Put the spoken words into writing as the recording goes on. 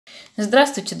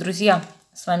Здравствуйте, друзья!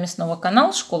 С вами снова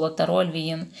канал Школа Таро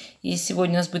ОНЛАЙН. И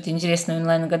сегодня у нас будет интересное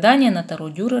онлайн-гадание на Таро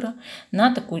Дюрера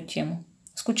на такую тему.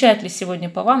 Скучает ли сегодня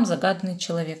по вам загаданный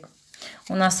человек?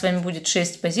 У нас с вами будет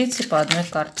 6 позиций по одной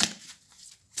карте.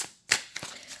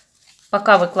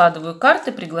 Пока выкладываю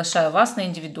карты, приглашаю вас на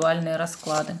индивидуальные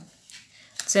расклады.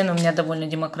 Цены у меня довольно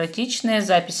демократичные.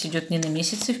 Запись идет не на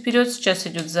месяцы вперед. Сейчас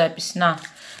идет запись на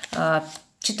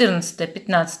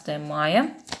 14-15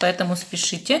 мая. Поэтому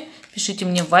спешите. Пишите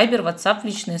мне в Viber, WhatsApp,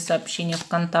 личные сообщения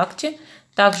ВКонтакте.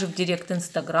 Также в Директ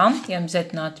Инстаграм. Я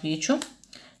обязательно отвечу.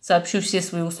 Сообщу все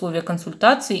свои условия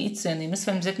консультации и цены. И мы с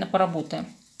вами обязательно поработаем.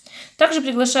 Также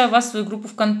приглашаю вас в свою группу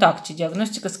ВКонтакте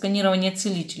 «Диагностика сканирования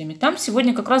целителями». Там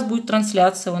сегодня как раз будет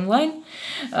трансляция онлайн,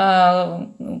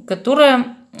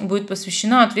 которая будет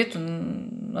посвящена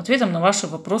ответам на ваши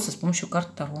вопросы с помощью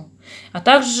карт Таро. А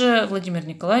также Владимир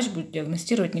Николаевич будет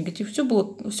диагностировать негатив.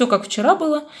 Все как вчера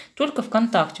было, только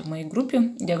ВКонтакте, в моей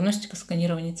группе «Диагностика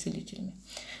сканирования целителями».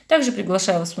 Также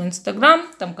приглашаю вас в свой Инстаграм,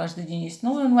 там каждый день есть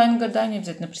новые онлайн-гадания,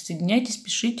 обязательно присоединяйтесь,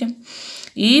 пишите.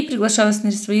 И приглашаю вас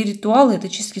на свои ритуалы, это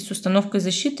чистки с установкой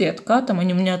защиты и откатом,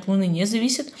 они у меня от Луны не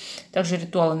зависят. Также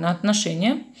ритуалы на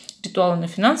отношения, ритуалы на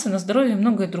финансы, на здоровье и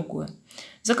многое другое.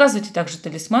 Заказывайте также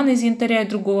талисманы из янтаря и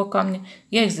другого камня,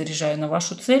 я их заряжаю на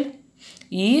вашу цель.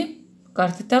 И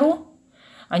карты Таро,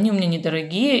 они у меня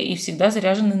недорогие и всегда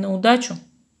заряжены на удачу.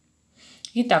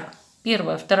 Итак.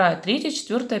 Первая, вторая, третья,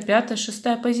 четвертая, пятая,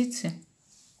 шестая позиции.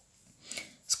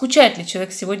 Скучает ли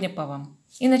человек сегодня по вам?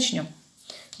 И начнем.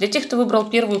 Для тех, кто выбрал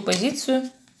первую позицию,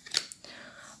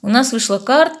 у нас вышла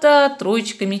карта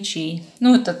троечка мечей.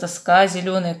 Ну, это тоска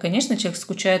зеленая. Конечно, человек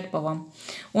скучает по вам.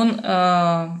 Он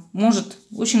может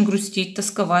очень грустить,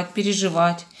 тосковать,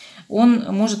 переживать. Он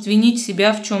может винить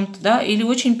себя в чем-то, да, или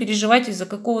очень переживать из-за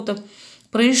какого-то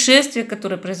происшествие,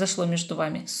 которое произошло между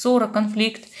вами, ссора,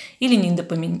 конфликт или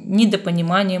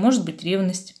недопонимание, может быть,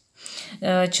 ревность.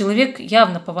 Человек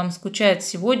явно по вам скучает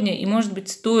сегодня, и, может быть,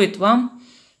 стоит вам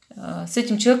с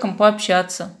этим человеком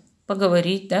пообщаться,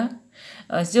 поговорить, да,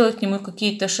 сделать к нему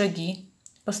какие-то шаги,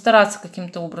 постараться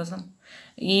каким-то образом.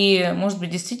 И, может быть,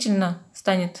 действительно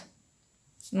станет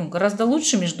гораздо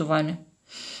лучше между вами.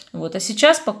 Вот. А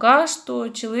сейчас пока что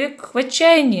человек в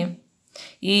отчаянии.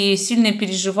 И сильные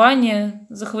переживания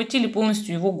захватили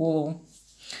полностью его голову.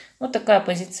 Вот такая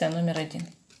позиция номер 1.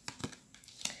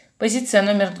 Позиция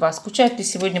номер 2. Скучает ли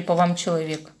сегодня по вам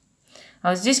человек? А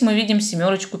вот здесь мы видим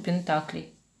семерочку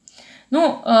пентаклей.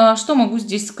 Ну, что могу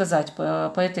здесь сказать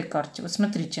по этой карте? Вот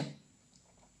смотрите.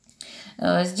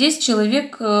 Здесь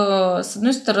человек, с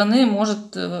одной стороны,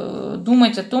 может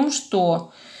думать о том,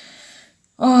 что...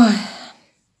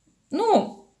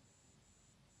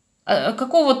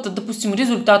 какого-то, допустим,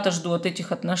 результата жду от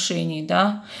этих отношений,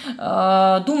 да,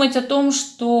 думать о том,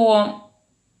 что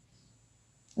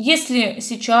если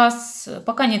сейчас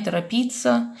пока не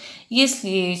торопиться,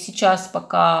 если сейчас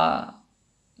пока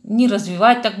не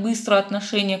развивать так быстро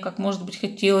отношения, как, может быть,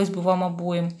 хотелось бы вам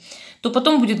обоим, то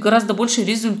потом будет гораздо больше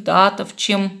результатов,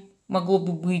 чем могло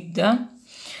бы быть, да.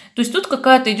 То есть тут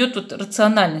какая-то идет вот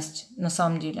рациональность на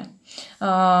самом деле.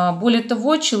 Более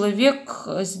того, человек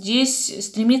здесь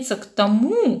стремится к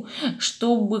тому,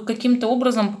 чтобы каким-то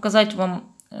образом показать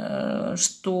вам,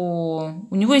 что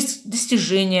у него есть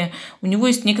достижения, у него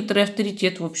есть некоторый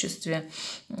авторитет в обществе,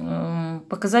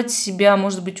 показать себя,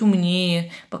 может быть,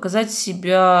 умнее, показать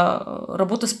себя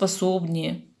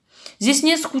работоспособнее. Здесь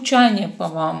нет скучания по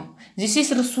вам, здесь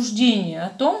есть рассуждение о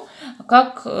том,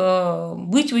 как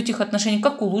быть в этих отношениях,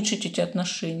 как улучшить эти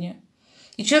отношения.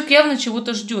 И человек явно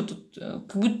чего-то ждет,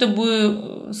 как будто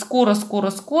бы скоро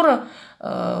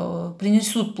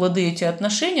принесут плоды эти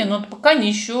отношения, но пока они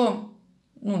еще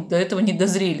до этого не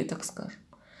дозрели, так скажем.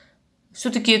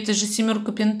 Все-таки это же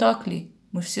семерка пентаклей,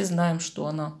 мы все знаем, что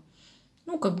она,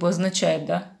 означает,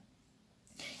 да.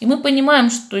 И мы понимаем,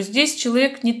 что здесь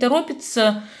человек не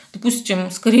торопится,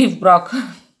 допустим, скорее в брак,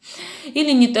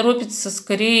 или не торопится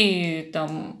скорее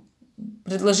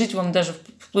предложить вам даже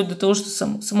вплоть до того, что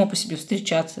само по себе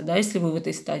встречаться, да, если вы в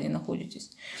этой стадии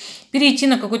находитесь. Перейти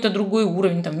на какой-то другой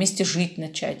уровень, вместе жить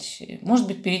начать, может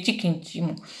быть, перейти к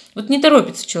интиму. Вот не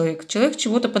торопится человек, человек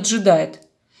чего-то поджидает.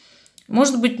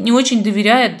 Может быть, не очень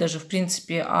доверяет даже, в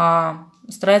принципе, а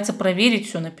старается проверить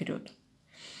все наперед.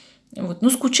 Вот. Но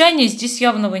скучания здесь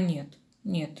явного нет.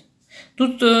 Нет.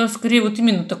 Тут скорее вот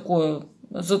именно такое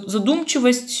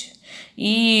задумчивость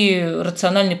и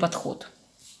рациональный подход.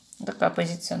 Такая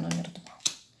позиция номер 2.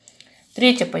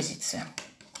 Третья позиция.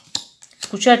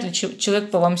 Скучает ли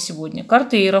человек по вам сегодня?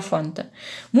 Карта Иерофанта.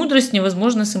 Мудрость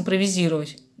невозможно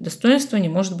симпровизировать. Достоинство не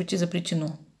может быть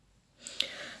изобретено.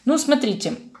 Ну,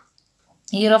 смотрите.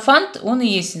 Иерофант, он и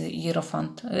есть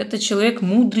иерофант. Это человек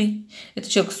мудрый, это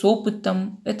человек с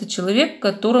опытом, это человек, к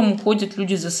которому ходят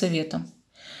люди за советом.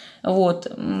 Вот.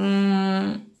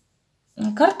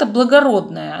 Карта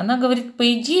благородная. Она говорит,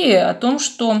 по идее, о том,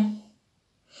 что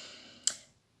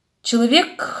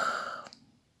человек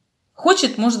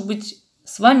хочет, может быть,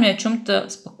 с вами о чем-то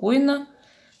спокойно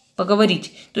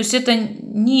поговорить. То есть это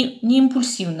не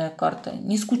импульсивная карта,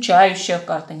 не скучающая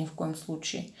карта ни в коем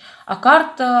случае, а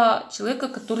карта человека,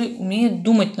 который умеет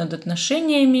думать над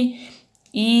отношениями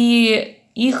и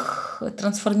их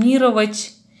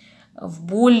трансформировать в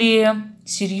более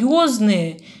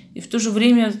серьезные и в то же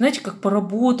время, знаете, как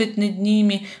поработать над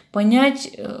ними,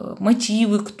 понять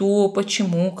мотивы, кто,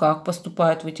 почему, как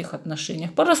поступает в этих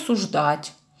отношениях,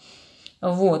 порассуждать.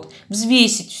 Вот,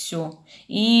 взвесить все.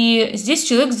 И здесь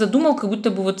человек задумал, как будто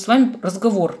бы вот с вами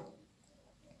разговор.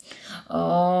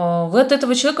 Вы от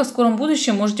этого человека в скором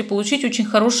будущем можете получить очень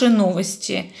хорошие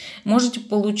новости, можете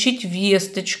получить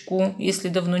весточку, если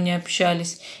давно не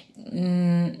общались.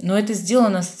 Но это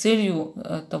сделано с целью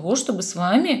того, чтобы с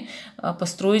вами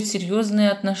построить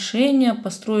серьезные отношения,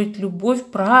 построить любовь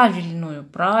правильную,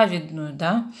 праведную,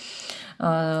 да,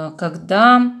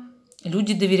 когда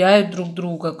люди доверяют друг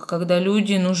другу, когда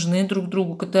люди нужны друг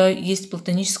другу, когда есть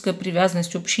платоническая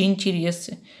привязанность, общие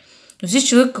интересы. Но здесь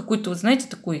человек какой-то, вот знаете,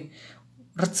 такой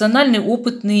рациональный,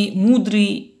 опытный,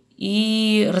 мудрый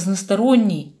и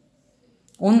разносторонний.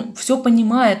 Он все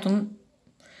понимает, он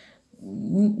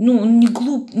не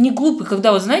глупый.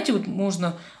 Когда, вот знаете, вот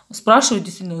можно спрашивать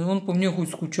действительно, он по мне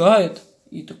хоть скучает.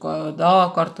 И такая, да,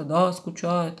 карта, да,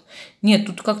 скучает. Нет,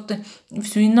 тут как-то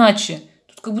все иначе.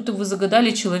 Как будто вы загадали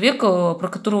человека, про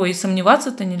которого и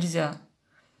сомневаться-то нельзя.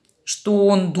 Что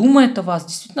он думает о вас,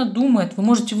 действительно думает. Вы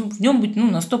можете в нем быть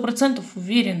на 100%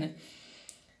 уверены.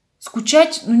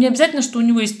 Скучать, не обязательно, что у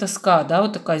него есть тоска, да,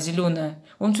 вот такая зеленая.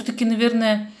 Он все-таки,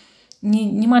 наверное,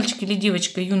 не мальчик или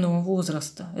девочка юного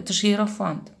возраста. Это же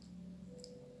иерофант.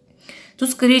 Тут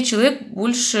скорее человек,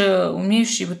 больше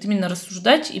умеющий вот именно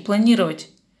рассуждать и планировать.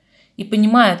 И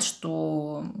понимает,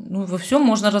 что во всем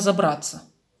можно разобраться.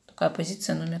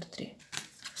 Позиция номер 3.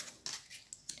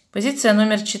 Позиция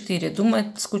номер 4.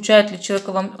 Думает, скучает ли человек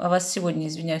о вас сегодня,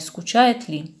 извиняюсь, скучает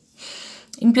ли?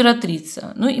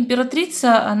 Императрица.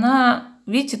 Императрица, она,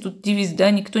 видите, тут девиз, да,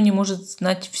 никто не может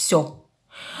знать все.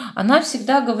 Она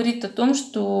всегда говорит о том,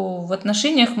 что в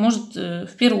отношениях может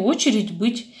в первую очередь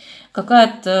быть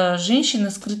какая-то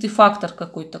женщина, скрытый фактор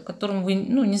какой-то, которым вы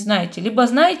не знаете. Либо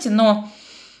знаете, но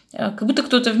как будто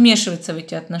кто-то вмешивается в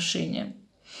эти отношения.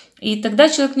 И тогда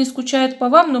человек не скучает по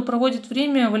вам, но проводит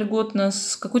время вольготно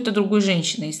с какой-то другой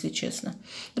женщиной, если честно.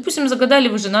 Допустим, загадали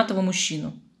вы женатого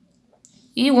мужчину.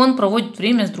 И он проводит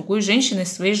время с другой женщиной,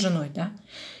 своей женой. Да?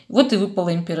 Вот и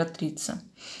выпала императрица.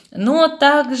 Но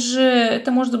также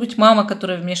это может быть мама,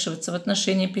 которая вмешивается в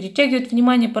отношения, перетягивает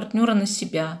внимание партнера на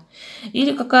себя.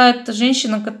 Или какая-то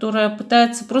женщина, которая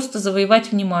пытается просто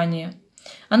завоевать внимание.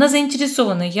 Она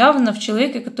заинтересована явно в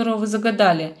человеке, которого вы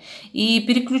загадали, и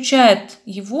переключает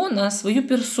его на свою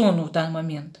персону в данный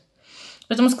момент.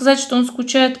 Поэтому сказать, что он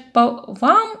скучает по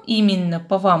вам, именно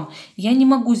по вам, я не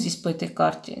могу здесь по этой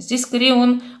карте. Здесь скорее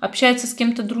он общается с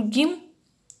кем-то другим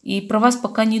и про вас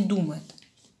пока не думает.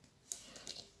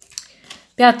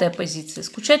 5-я позиция.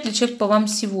 Скучает ли человек по вам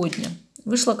сегодня?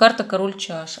 Вышла карта король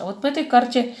чаш. А вот по этой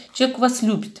карте человек вас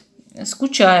любит.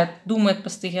 Скучает, думает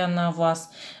постоянно о вас.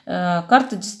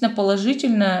 Карта действительно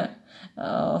положительная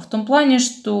в том плане,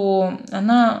 что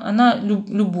она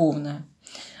любовная.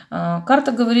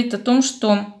 Карта говорит о том,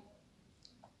 что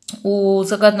у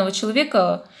загаданного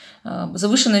человека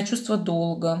завышенное чувство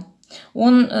долга.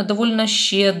 Он довольно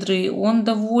щедрый, он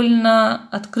довольно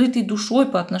открытый душой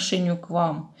по отношению к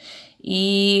вам.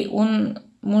 И он,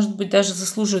 может быть, даже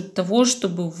заслуживает того,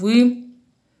 чтобы вы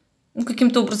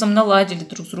каким-то образом наладили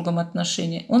друг с другом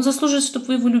отношения. Он заслуживает, чтобы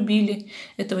вы его любили,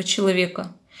 этого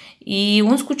человека. И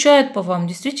он скучает по вам,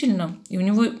 действительно. И у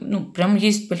него прям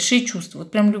есть большие чувства.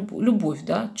 Вот прям любовь,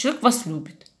 да. Человек вас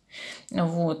любит.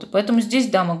 Вот. Поэтому здесь,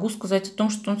 да, могу сказать о том,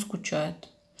 что он скучает.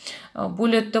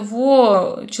 Более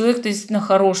того, человек действительно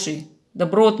хороший,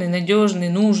 добротный, надежный,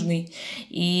 нужный.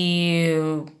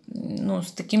 И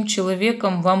с таким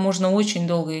человеком вам можно очень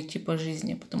долго идти по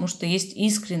жизни, потому что есть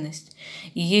искренность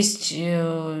и есть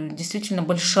действительно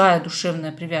большая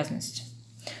душевная привязанность.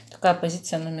 Такая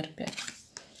позиция номер 5.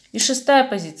 И 6-я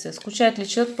позиция. Скучает ли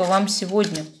человек по вам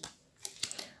сегодня?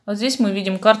 Вот здесь мы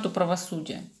видим карту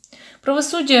правосудия.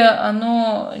 Правосудие,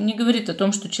 оно не говорит о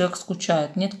том, что человек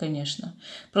скучает. Нет, конечно.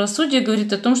 Правосудие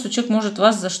говорит о том, что человек может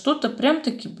вас за что-то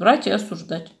прям-таки брать и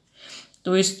осуждать.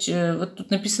 То есть вот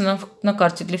тут написано на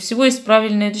карте: для всего есть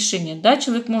правильное решение. Да,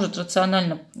 человек может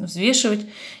рационально взвешивать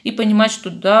и понимать,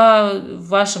 что да, в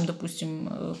вашем,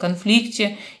 допустим,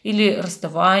 конфликте или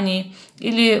расставании,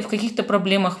 или в каких-то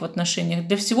проблемах в отношениях,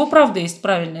 для всего, правда, есть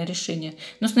правильное решение.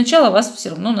 Но сначала вас все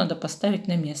равно надо поставить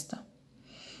на место.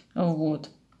 Вот.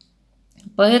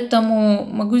 Поэтому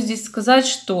могу здесь сказать,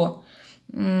 что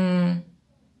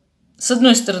с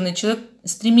одной стороны человек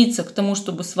стремится к тому,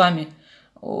 чтобы с вами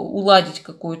уладить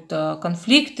какой-то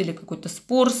конфликт или какой-то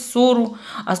спор, ссору,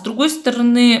 а с другой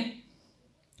стороны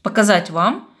показать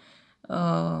вам,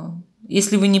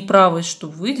 если вы не правы, что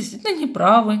вы действительно не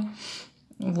правы.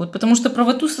 Вот, потому что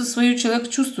правоту свою человек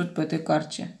чувствует по этой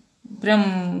карте.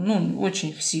 Прям, ну,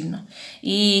 очень сильно.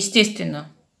 И, естественно,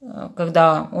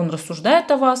 когда он рассуждает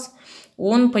о вас,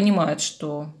 он понимает,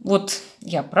 что вот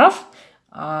я прав,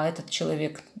 а этот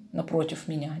человек напротив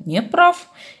меня не прав,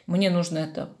 мне нужно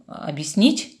это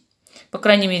объяснить, по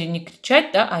крайней мере, не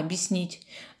кричать, да, а объяснить.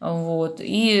 Вот.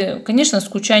 И, конечно,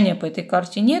 скучания по этой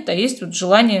карте нет, а есть вот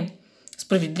желание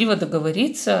справедливо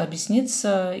договориться,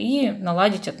 объясниться и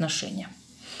наладить отношения.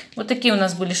 Вот такие у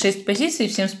нас были 6 позиций.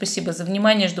 Всем спасибо за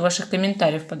внимание. Жду ваших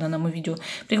комментариев по данному видео.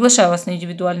 Приглашаю вас на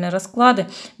индивидуальные расклады,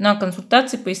 на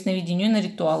консультации по ясновидению и на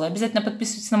ритуалы. Обязательно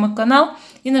подписывайтесь на мой канал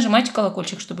и нажимайте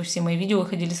колокольчик, чтобы все мои видео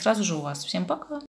выходили сразу же у вас. Всем пока!